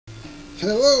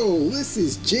Hello, this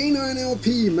is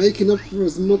J9LP making up for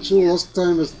as much lost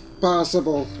time as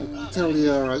possible. I tell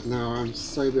you right now, I'm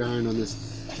so behind on this.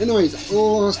 Anyways,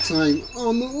 last time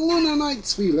on Lunar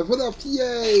Nights we leveled up,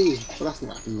 yay! Well, that's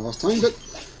not happened last time, but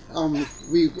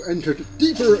we entered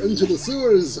deeper into the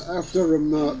sewers after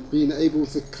being able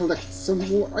to collect some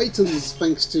more items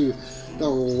thanks to the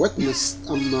wetness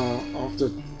after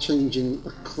changing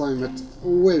the climate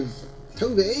with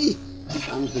Toby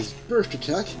and his burst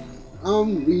attack.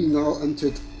 We now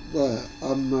entered the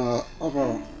other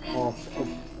half of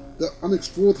the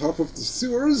unexplored half of the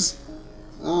sewers,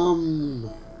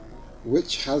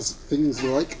 which has things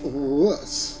like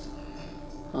this,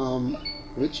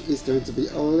 which is going to be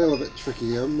a little bit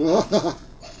tricky. Would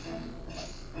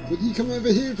you come over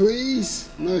here, please?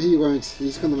 No, he won't.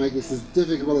 He's going to make this as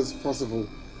difficult as possible,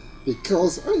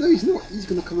 because... oh no, he's not. He's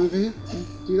going to come over here and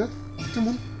do that. Come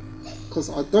on. Because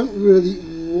I don't really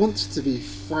want to be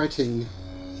fighting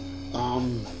I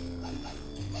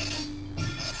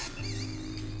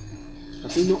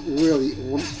do not really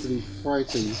want to be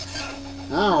fighting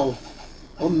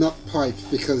on that pipe,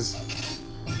 because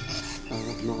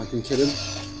no, I can kill him,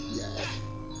 yeah,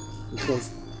 because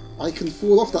I can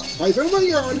fall off that pipe. Oh my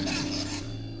god,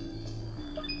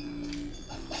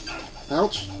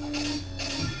 ouch.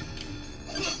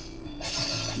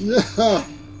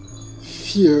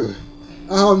 Phew.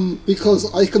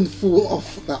 Because I can fall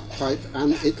off that pipe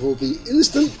and it will be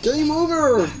instant game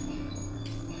over!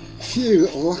 Phew,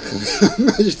 luckily I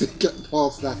managed to get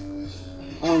past that.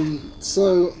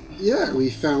 So, yeah, we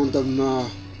found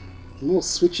more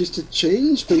switches to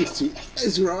change thanks to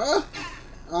Ezra.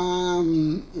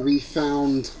 We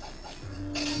found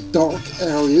dark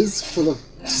areas full of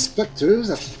spectres.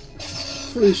 I'm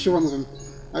pretty sure one of them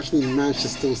actually managed to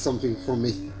steal something from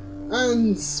me.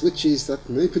 And switches that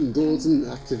can open doors and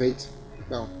activate,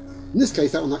 well, in this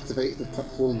case that one activated the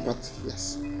platform, but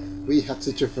yes, we had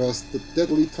to traverse the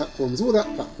deadly platforms. All that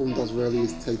platform does really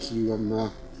is take you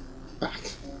back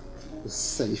the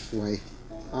safe way.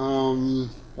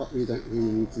 But we don't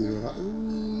really need to do that.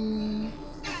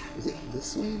 Is it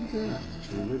this way we go? I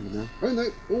can't remember now. Oh no,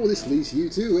 all this leads you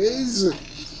to is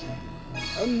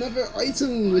another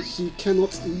item which you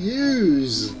cannot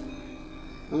use.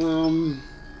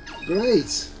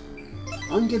 Great!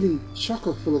 I'm getting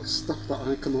chocker full of stuff that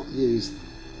I cannot use.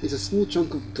 It's a small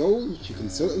chunk of gold which you can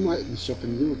sell at an item shop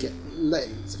and you will get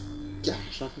loads of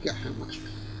cash. I forget how much.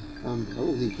 I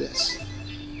will need this.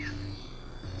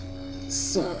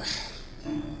 So,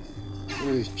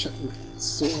 I'll check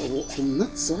sort of what's on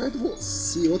that side. Let's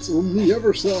see what's on the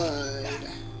other side.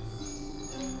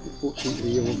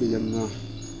 Unfortunately, there will be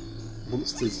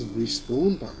monsters have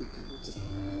respawned, but we can just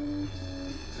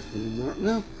tackle them right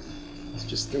now. Let's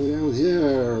just go down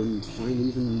here and find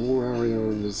even more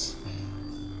areas.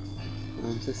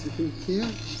 Is there something here?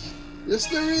 Yes,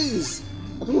 there is!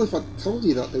 I don't know if I told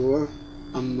you that there were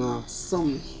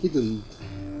some hidden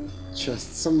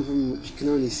chests, some of them which you can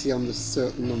only see under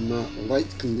certain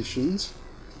light conditions.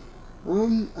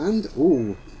 And,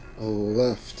 oh, a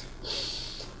lift.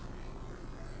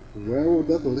 Where will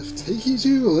that lift take you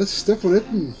to? Let's step on it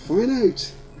and find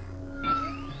out.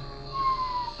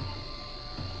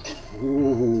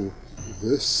 Ooh,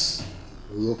 this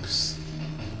looks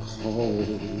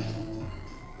cold.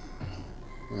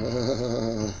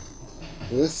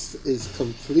 This is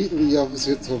completely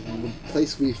opposite of the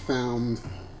place we found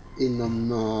in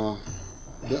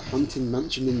the Hunting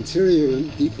Mansion interior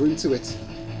and deeper into it.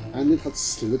 And it had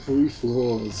slippery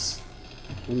floors.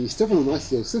 When you step on a nice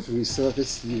little slippery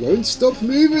surface, you won't stop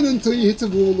moving until you hit a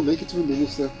wall and make it to a normal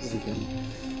surface again.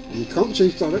 And you can't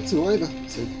change direction either,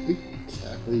 so be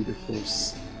carefully before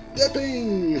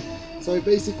stepping. So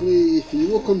basically, if you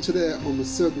walk onto there on a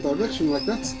certain direction like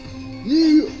that,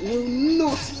 you will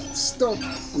not stop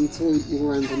until you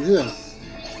land on here.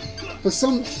 For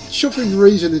some shocking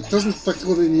reason, it doesn't affect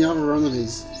all any other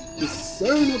enemies. It's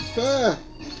so not fair.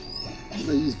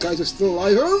 These guys are still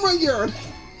alive. Oh my god!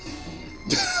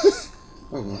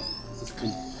 Oh well, this is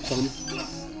kind of fun.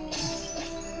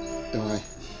 Die.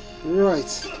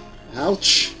 Right.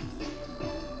 Ouch.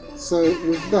 So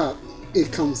with that,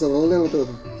 it comes a little bit of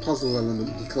a puzzle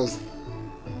element, because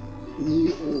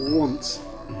you want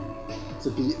to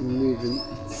be moving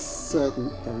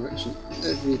certain direction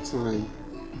every time.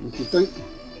 If you don't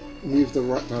move the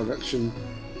right direction,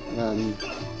 then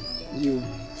you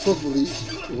probably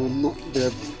will not be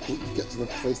able to get to the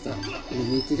place that you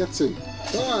need to get to.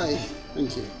 Die!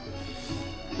 Thank you.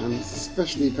 And it's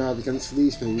especially bad against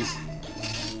these things.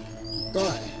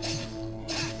 Die!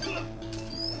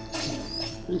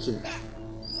 Thank you.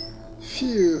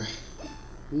 Phew!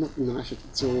 Not nice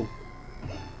at all.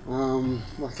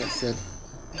 Like I said,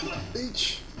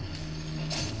 each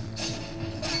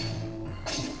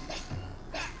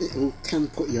it can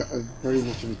put you at a very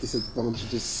much of a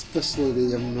disadvantage, especially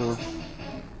the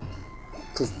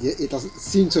because it doesn't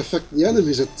seem to affect the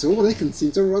enemies at all. They can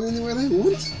seem to run anywhere they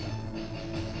want.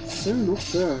 So not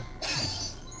fair.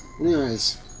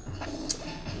 Anyways,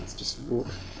 let's just walk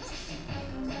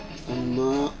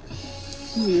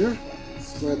here,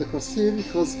 slide across here,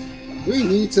 because we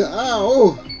need to.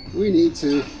 Ow! We need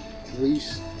to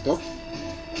stop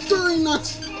doing that.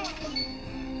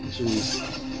 Jeez,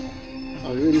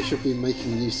 I really should be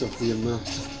making use of the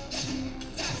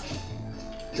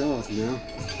guard now.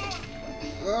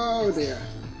 Oh dear!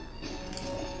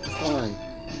 Die!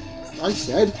 I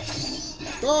said,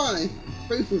 die!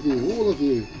 Both of you, all of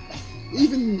you,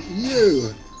 even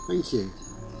you. Thank you.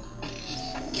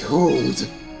 God,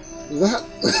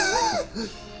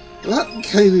 that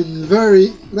came in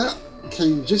that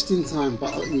came just in time,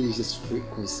 but let me use this fruit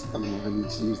because I need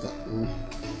to use that.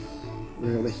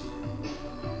 Really?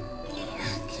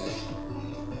 Okay.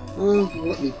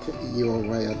 Let me put you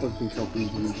away. I don't think I'll be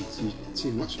needed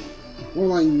too much.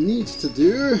 All I need to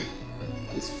do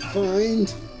is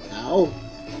find. Ow!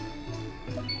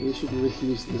 We should be making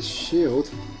use of the shield.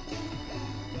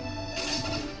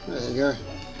 There you go.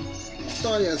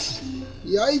 Yes.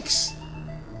 Yikes!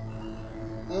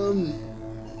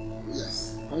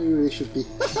 Yes, I really should be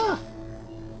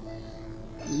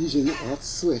using that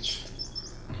switch.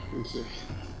 Thank you.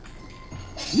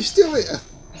 You still here?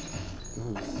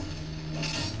 Oh.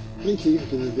 Thank you for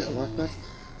giving me a bit of life back.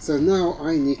 So now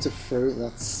I need to throw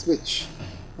that switch.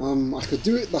 I could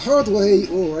do it the hard way,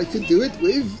 or I could do it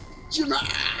with Jimma.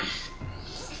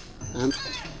 And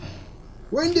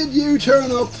when did you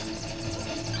turn up?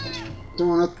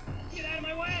 Darn it. Get out of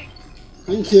my way!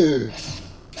 Thank you.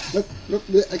 Let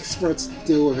the experts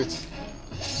deal with it.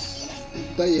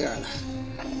 There.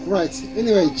 Right,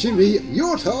 anyway, Jimmy,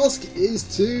 your task is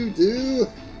to do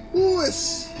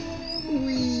this.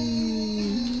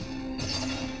 We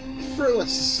throw a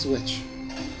switch.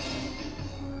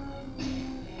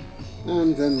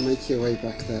 And then make your way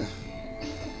back there.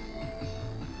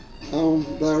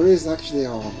 There is actually,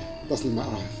 doesn't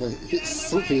matter if it's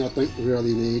something I don't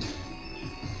really need.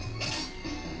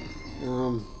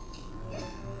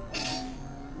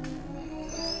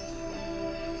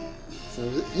 So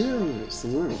is it here or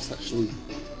somewhere else actually?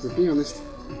 To be honest,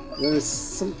 there is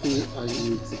something that I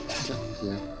need to check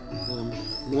here.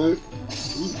 No,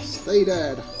 stay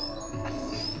dead.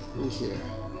 Thank you.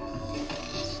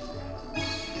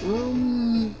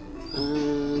 And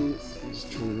I'm just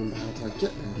trying to remember how to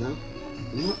get there now.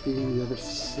 It might be on the other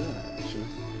side actually.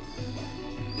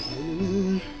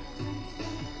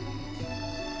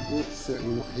 It's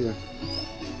certainly not here.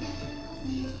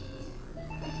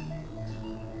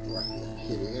 Right,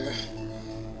 here we go.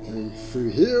 Going through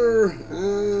here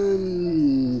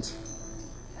and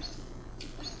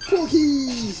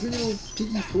porkies! Little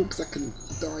piggy porks that can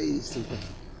die instantly.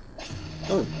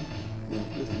 Oh, well,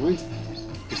 never mind.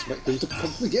 Just wait them to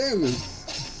pump again and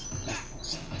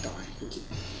just die. Thank you.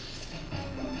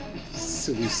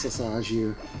 Silly sausage,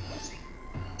 you.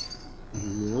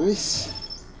 Nice.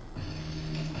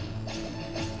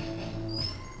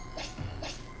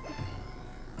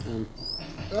 And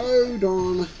oh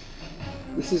darn,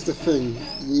 this is the thing.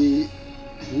 You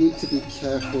need to be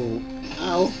careful.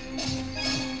 Ow!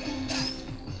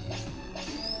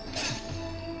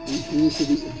 You need to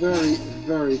be very,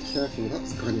 very careful.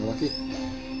 That's kind of lucky.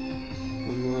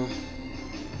 On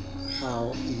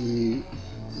how you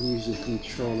use your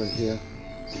controller here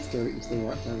to go into the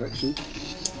right direction.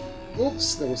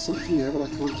 Oops, there was something there, but I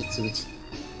can't get to it.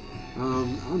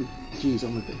 Geez,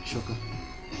 I'm a bit chocker.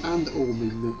 And all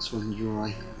my milk's run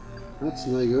dry. That's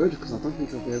no good, because I don't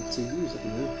think I'll be able to use it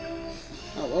now.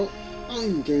 Oh well,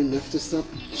 I'm going to have to start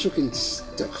chucking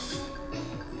stuff.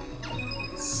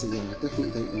 So yeah, I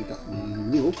definitely don't need that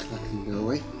milk, that can go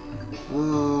away.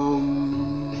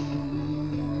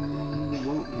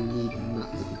 Not needing that,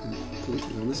 to be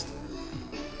completely honest.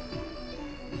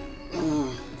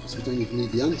 Because we don't even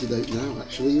need the antidote now,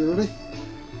 actually, really.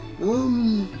 I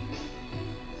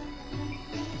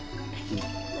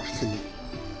can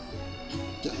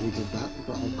get rid of that,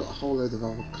 but I've got a whole load of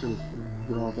other kind of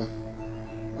rather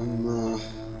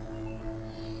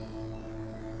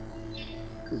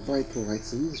vital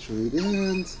items really,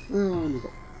 and I've only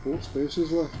got 4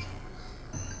 spaces left.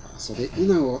 So you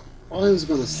know what? I was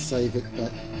going to save it,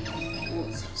 but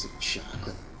let's have some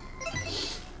chocolate.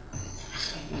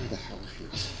 Where the hell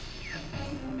is it?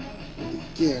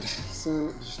 Good.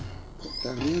 So just put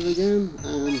down here again,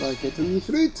 and I get a new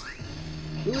fruit.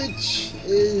 which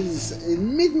is a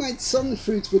midnight sun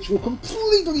fruit which will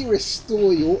completely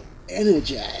restore your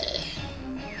energy.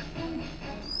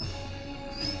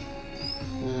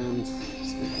 And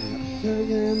just going up here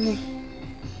again.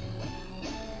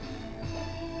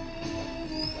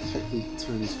 Hopefully it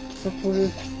turns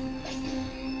properly.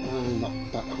 And up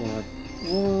back where I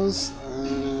was.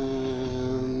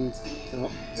 And go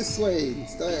up this way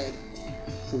instead.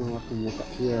 So now I can walk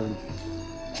up here and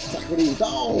tackle these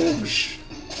dogs!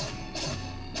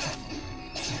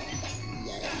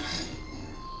 Yeah.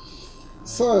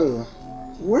 So,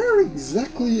 where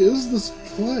exactly is this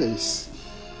place?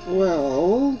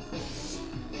 Well,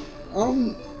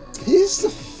 here's the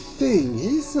thing.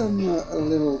 Here's a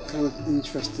little kind of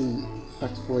interesting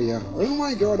fact for you. Oh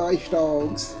my god, ice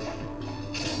dogs!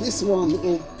 This one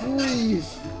will breathe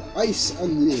ice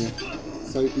on you,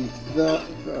 so be very,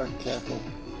 very careful,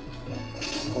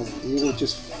 because he will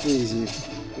just freeze you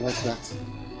like that.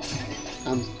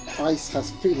 And ice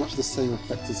has pretty much the same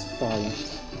effect as fire.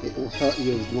 It will hurt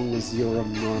you as long as you're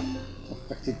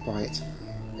affected by it.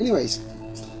 Anyways,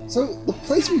 so the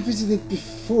place we visited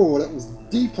before that was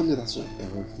deep under that sort of bear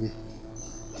with me,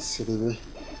 silly me,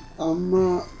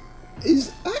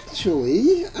 is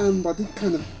actually, and I did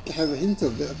kind of have a hint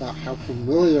of it about how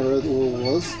familiar it all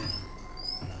was.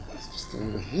 Let's just go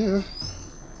over here.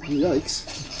 Yikes.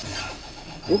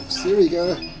 Oops, here we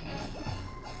go.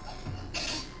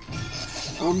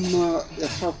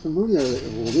 How familiar it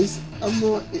all is.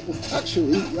 It was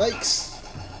actually, yikes.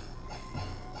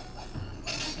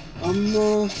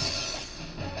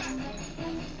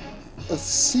 A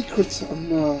secret,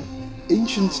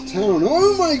 ancient town.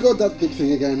 Oh my god, that big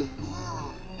thing again.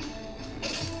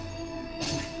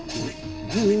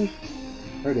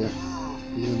 Oh dear.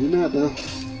 You're gonna be mad now.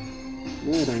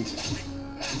 No, I don't.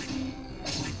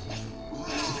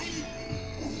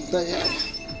 There.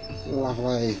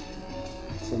 Lovely.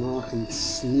 So now I can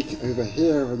sneak over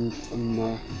here and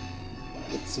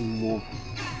get some more.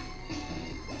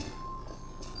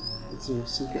 Get some more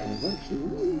secret over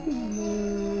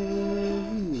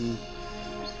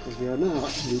because we are now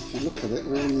actually, if you look at it,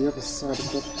 we're on the other side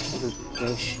of that other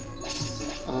bush.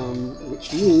 Which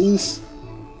means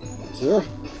here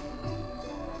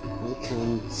I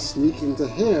can sneak into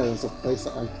here. There's a place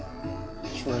that I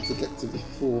tried to get to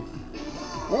before.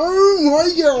 Oh my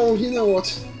god! You know what?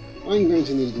 I'm going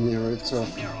to need an arrow to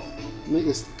make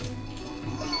this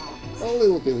a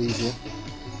little bit easier.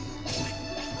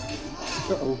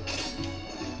 Uh-oh.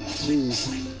 Jeez.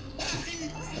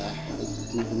 I need to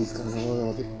do these guys a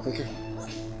little bit quicker.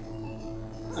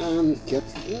 And get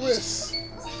this,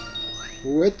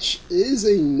 which is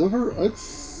another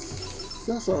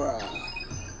accessory.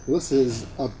 This is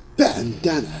a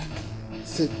bandana,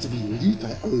 said to be used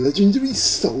by a legendary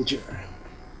soldier.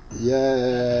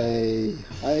 Yay!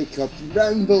 I got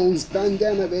Rambo's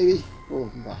bandana, baby! Oh,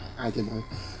 I don't know.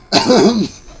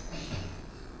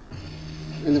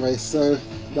 Anyway, so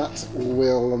that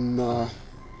will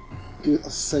do the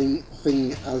same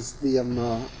thing as the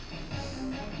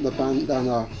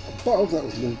bandana above. That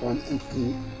was done by an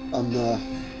infinite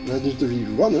legendary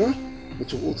runner,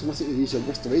 which will automatically use a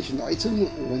restoration item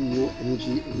when your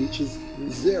energy reaches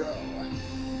 0.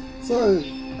 So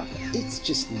it's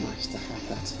just nice to have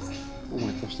that. Oh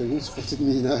my gosh, they all spotted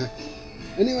me now.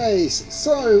 Anyways,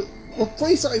 so the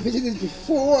place I visited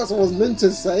before, as I was meant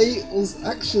to say, was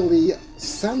actually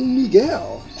San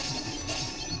Miguel.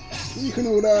 You can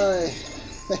all die.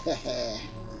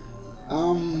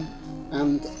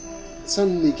 And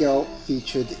San Miguel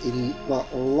featured in the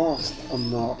last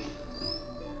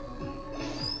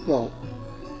well,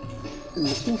 in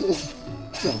the portal,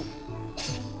 well,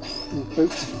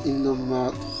 in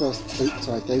the first boat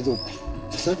tie games, or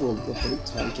several of the boat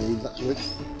tie games actually.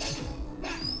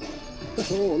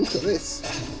 Oh, look at this!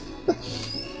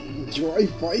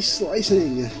 Drive-by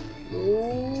slicing!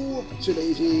 Oh,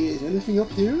 Chalazy, is anything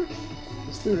up here?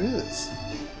 Yes, there is.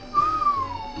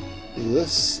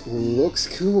 This looks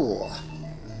cool.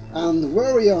 And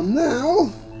where we are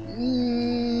now,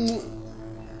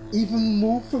 even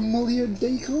more familiar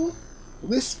decor.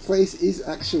 This place is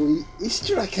actually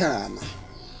Istrakhan.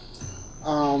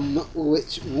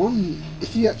 Which one,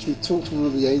 if you actually talk to one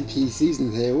of the NPCs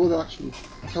in here, will actually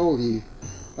tell you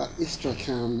that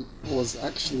Istrakhan was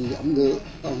actually under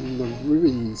the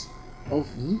ruins of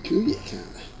Nukuliakan.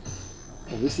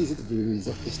 Well, this is the ruins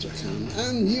of Istrakhan,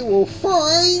 and you will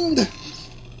find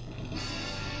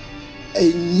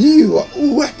a new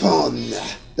weapon,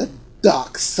 the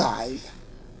Dark Scythe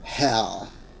Hell.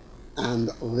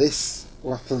 And this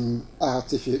weapon,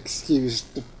 if you excuse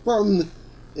the pun,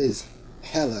 is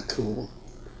hella cool.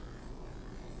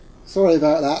 Sorry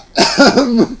about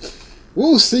that.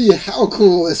 We'll see how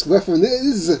cool this weapon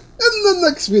is in the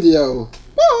next video.